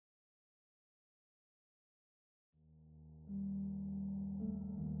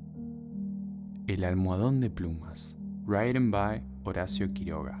El Almohadón de Plumas, written by Horacio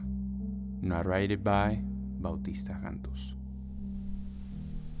Quiroga, narrated by Bautista Cantus.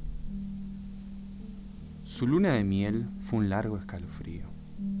 Su luna de miel fue un largo escalofrío.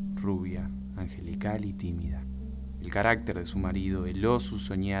 Rubia, angelical y tímida. El carácter de su marido heló sus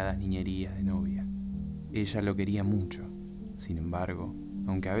soñadas niñerías de novia. Ella lo quería mucho. Sin embargo,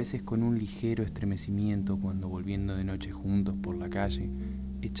 aunque a veces con un ligero estremecimiento cuando volviendo de noche juntos por la calle,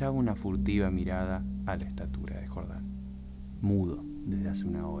 echaba una furtiva mirada a la estatura de Jordán, mudo desde hace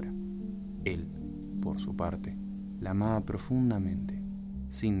una hora. Él, por su parte, la amaba profundamente,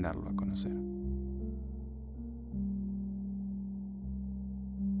 sin darlo a conocer.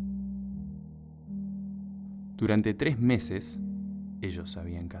 Durante 3 meses, ellos se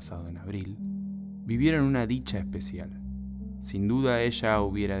habían casado en abril, vivieron una dicha especial. Sin duda ella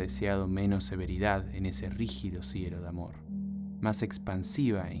hubiera deseado menos severidad en ese rígido cielo de amor, más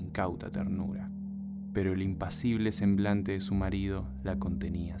expansiva e incauta ternura, pero el impasible semblante de su marido la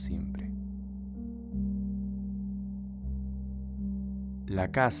contenía siempre. La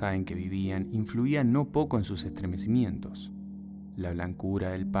casa en que vivían influía no poco en sus estremecimientos. La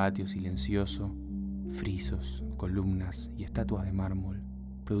blancura del patio silencioso, frisos, columnas y estatuas de mármol,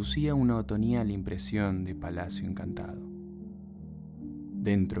 producía una otoñal impresión de palacio encantado.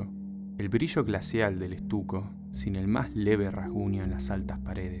 Dentro, el brillo glacial del estuco, sin el más leve rasguño en las altas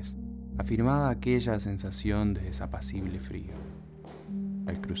paredes, afirmaba aquella sensación de desapacible frío.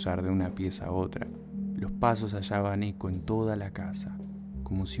 Al cruzar de una pieza a otra, los pasos hallaban eco en toda la casa,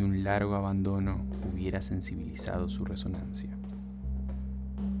 como si un largo abandono hubiera sensibilizado su resonancia.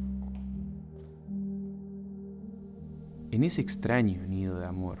 En ese extraño nido de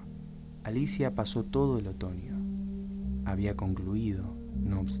amor, Alicia pasó todo el otoño. Había concluido,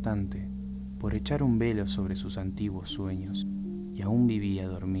 no obstante, por echar un velo sobre sus antiguos sueños y aún vivía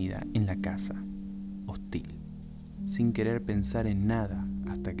dormida en la casa, hostil, sin querer pensar en nada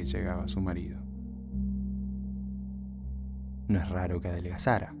hasta que llegaba su marido. No es raro que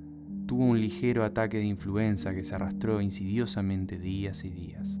adelgazara. Tuvo un ligero ataque de influenza que se arrastró insidiosamente días y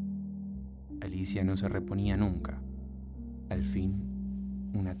días. Alicia no se reponía nunca. Al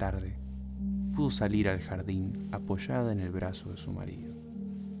fin, una tarde, pudo salir al jardín apoyada en el brazo de su marido.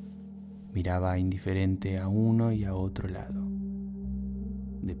 Miraba indiferente a uno y a otro lado.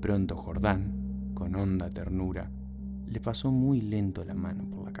 De pronto Jordán, con honda ternura, le pasó muy lento la mano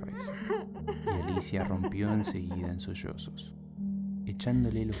por la cabeza y Alicia rompió enseguida en sollozos,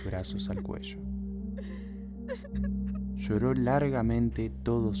 echándole los brazos al cuello. Lloró largamente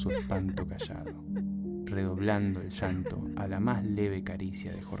todo su espanto callado, redoblando el llanto a la más leve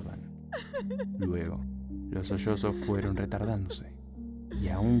caricia de Jordán. Luego, los sollozos fueron retardándose y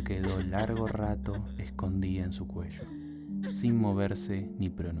aún quedó largo rato escondida en su cuello, sin moverse ni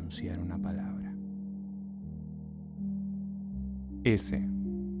pronunciar una palabra. Ese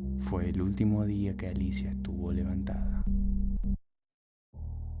fue el último día que Alicia estuvo levantada.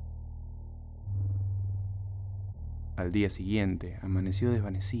 Al día siguiente amaneció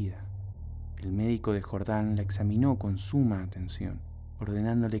desvanecida. El médico de Jordán la examinó con suma atención,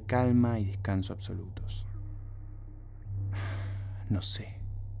 ordenándole calma y descanso absolutos. No sé,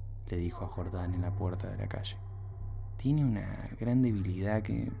 le dijo a Jordán en la puerta de la calle. Tiene una gran debilidad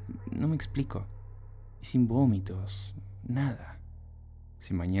que no me explico. Y sin vómitos, nada.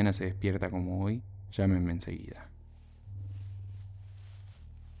 Si mañana se despierta como hoy, llámenme enseguida.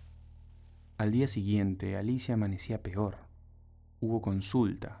 Al día siguiente, Alicia amanecía peor. Hubo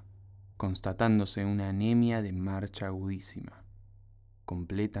consulta, constatándose una anemia de marcha agudísima,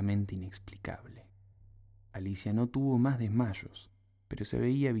 completamente inexplicable. Alicia no tuvo más desmayos, pero se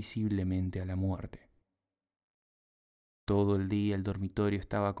veía visiblemente a la muerte. Todo el día el dormitorio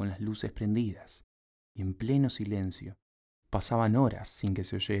estaba con las luces prendidas, y en pleno silencio pasaban horas sin que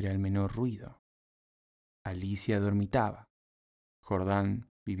se oyera el menor ruido. Alicia dormitaba. Jordán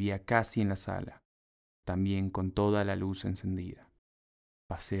vivía casi en la sala, también con toda la luz encendida.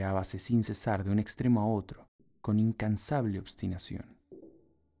 Paseábase sin cesar de un extremo a otro, con incansable obstinación.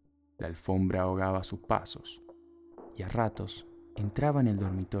 La alfombra ahogaba sus pasos, y a ratos entraba en el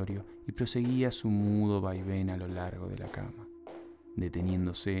dormitorio y proseguía su mudo vaivén a lo largo de la cama,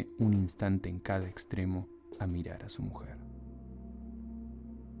 deteniéndose un instante en cada extremo a mirar a su mujer.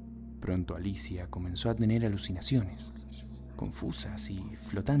 Pronto Alicia comenzó a tener alucinaciones, confusas y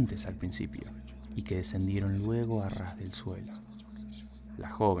flotantes al principio, y que descendieron luego a ras del suelo. La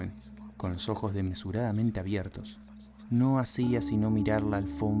joven, con los ojos desmesuradamente abiertos, no hacía sino mirar la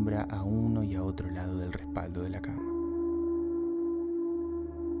alfombra a uno y a otro lado del respaldo de la cama.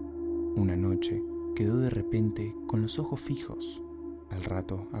 Una noche quedó de repente con los ojos fijos, Al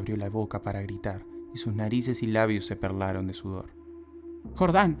rato abrió la boca para gritar y sus narices y labios se perlaron de sudor.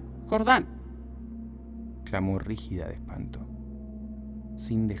 ¡Jordán! ¡Jordán!, clamó rígida de espanto,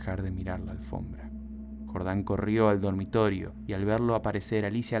 sin dejar de mirar la alfombra. Jordán corrió al dormitorio y al verlo aparecer,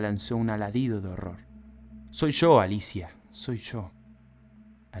 Alicia lanzó un alarido de horror. «¡Soy yo, Alicia! ¡Soy yo!».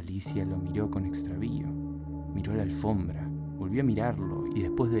 Alicia lo miró con extravío, miró la alfombra, volvió a mirarlo y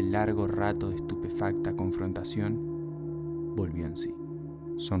después de largo rato de estupefacta confrontación, volvió en sí.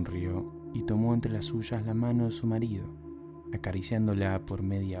 Sonrió y tomó entre las suyas la mano de su marido, acariciándola por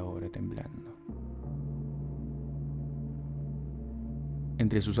media hora temblando.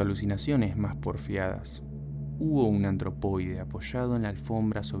 Entre sus alucinaciones más porfiadas, hubo un antropoide apoyado en la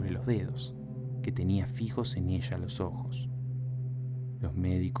alfombra sobre los dedos, que tenía fijos en ella los ojos. Los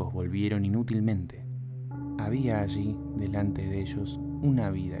médicos volvieron inútilmente. Había allí, delante de ellos,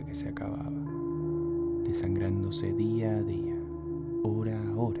 una vida que se acababa, desangrándose día a día, hora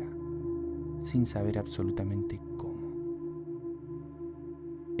a hora, sin saber absolutamente cómo.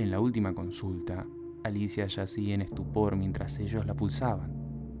 En la última consulta, Alicia yacía en estupor mientras ellos la pulsaban,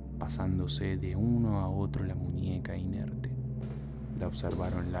 pasándose de uno a otro la muñeca inerte. La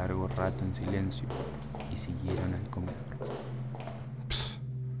observaron largo rato en silencio y siguieron al comedor. Pss,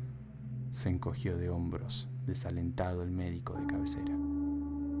 se encogió de hombros, desalentado el médico de cabecera.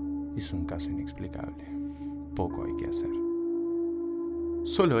 Es un caso inexplicable. Poco hay que hacer.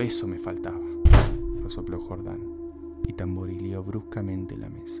 Solo eso me faltaba, resopló Jordán y tamborileó bruscamente la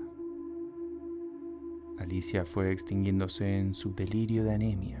mesa. Alicia fue extinguiéndose en su delirio de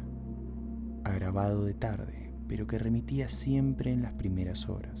anemia, agravado de tarde, pero que remitía siempre en las primeras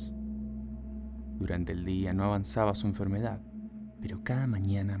horas. Durante el día no avanzaba su enfermedad, pero cada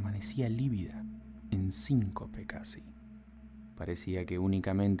mañana amanecía lívida, en síncope casi. Parecía que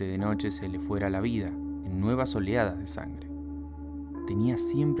únicamente de noche se le fuera la vida, en nuevas oleadas de sangre. Tenía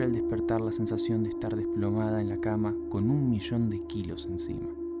siempre al despertar la sensación de estar desplomada en la cama con 1.000.000 de kilos encima.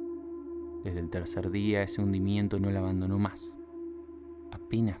 Desde el tercer día ese hundimiento no la abandonó más.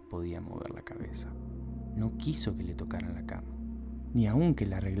 Apenas podía mover la cabeza. No quiso que le tocaran la cama, ni aun que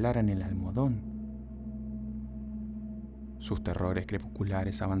le arreglaran el almohadón. Sus terrores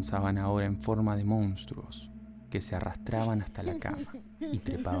crepusculares avanzaban ahora en forma de monstruos que se arrastraban hasta la cama y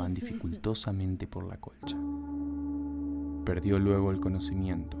trepaban dificultosamente por la colcha. Perdió luego el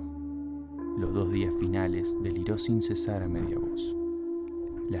conocimiento. Los 2 días finales deliró sin cesar a media voz.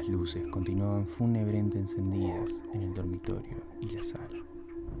 Las luces continuaban fúnebremente encendidas en el dormitorio y la sala.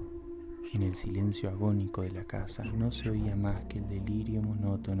 En el silencio agónico de la casa no se oía más que el delirio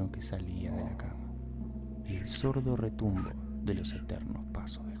monótono que salía de la cama y el sordo retumbo de los eternos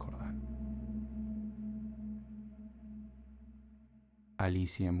pasos de Jordán.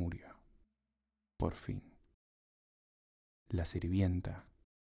 Alicia murió. Por fin. La sirvienta,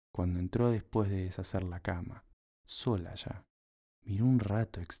 cuando entró después de deshacer la cama, sola ya, miró un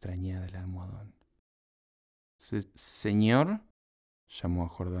rato extrañada el almohadón. «Señor», llamó a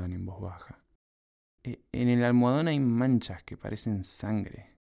Jordán en voz baja, «en el almohadón hay manchas que parecen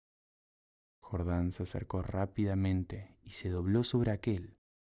sangre». Jordán se acercó rápidamente y se dobló sobre aquel.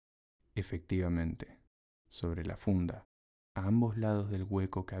 Efectivamente, sobre la funda, a ambos lados del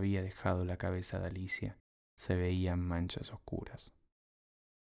hueco que había dejado la cabeza de Alicia, se veían manchas oscuras.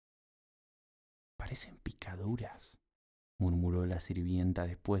 «Parecen picaduras», murmuró la sirvienta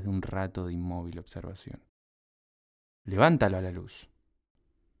después de un rato de inmóvil observación. «Levántalo a la luz»,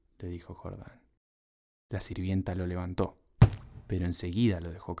 le dijo Jordán. La sirvienta lo levantó, pero enseguida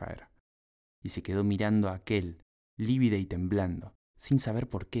lo dejó caer, y se quedó mirando a aquel, lívida y temblando, sin saber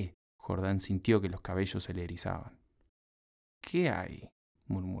por qué. Jordán sintió que los cabellos se le erizaban. «¿Qué hay?»,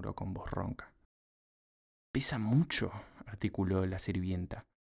 murmuró con voz ronca. «Pesa mucho», articuló la sirvienta,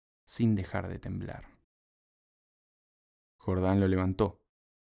 sin dejar de temblar. Jordán lo levantó.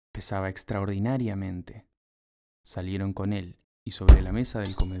 Pesaba extraordinariamente. Salieron con él, y sobre la mesa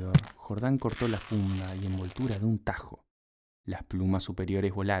del comedor, Jordán cortó la funda y envoltura de un tajo. Las plumas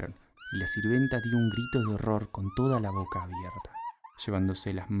superiores volaron, y la sirvienta dio un grito de horror con toda la boca abierta,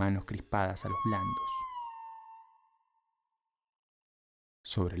 llevándose las manos crispadas a los blandos.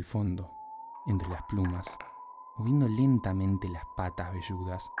 Sobre el fondo, entre las plumas, moviendo lentamente las patas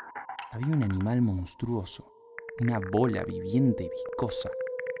velludas, había un animal monstruoso, una bola viviente y viscosa.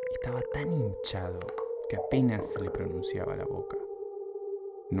 Estaba tan hinchado que apenas se le pronunciaba la boca.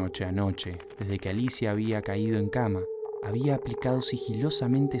 Noche a noche, desde que Alicia había caído en cama, había aplicado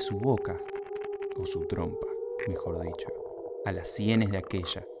sigilosamente su boca, o su trompa, mejor dicho, a las sienes de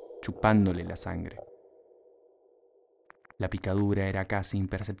aquella, chupándole la sangre. La picadura era casi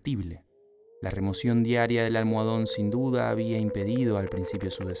imperceptible, La remoción diaria del almohadón sin duda había impedido al principio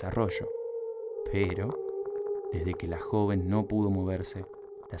su desarrollo, pero desde que la joven no pudo moverse,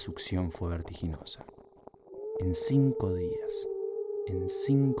 la succión fue vertiginosa. En 5 días, en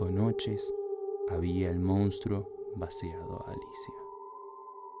 5 noches, había el monstruo vaciado a Alicia.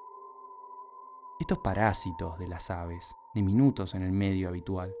 Estos parásitos de las aves, diminutos en el medio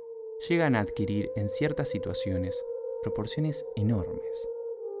habitual, llegan a adquirir en ciertas situaciones proporciones enormes.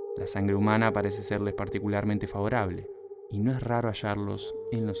 La sangre humana parece serles particularmente favorable, y no es raro hallarlos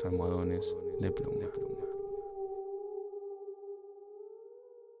en los almohadones de pluma.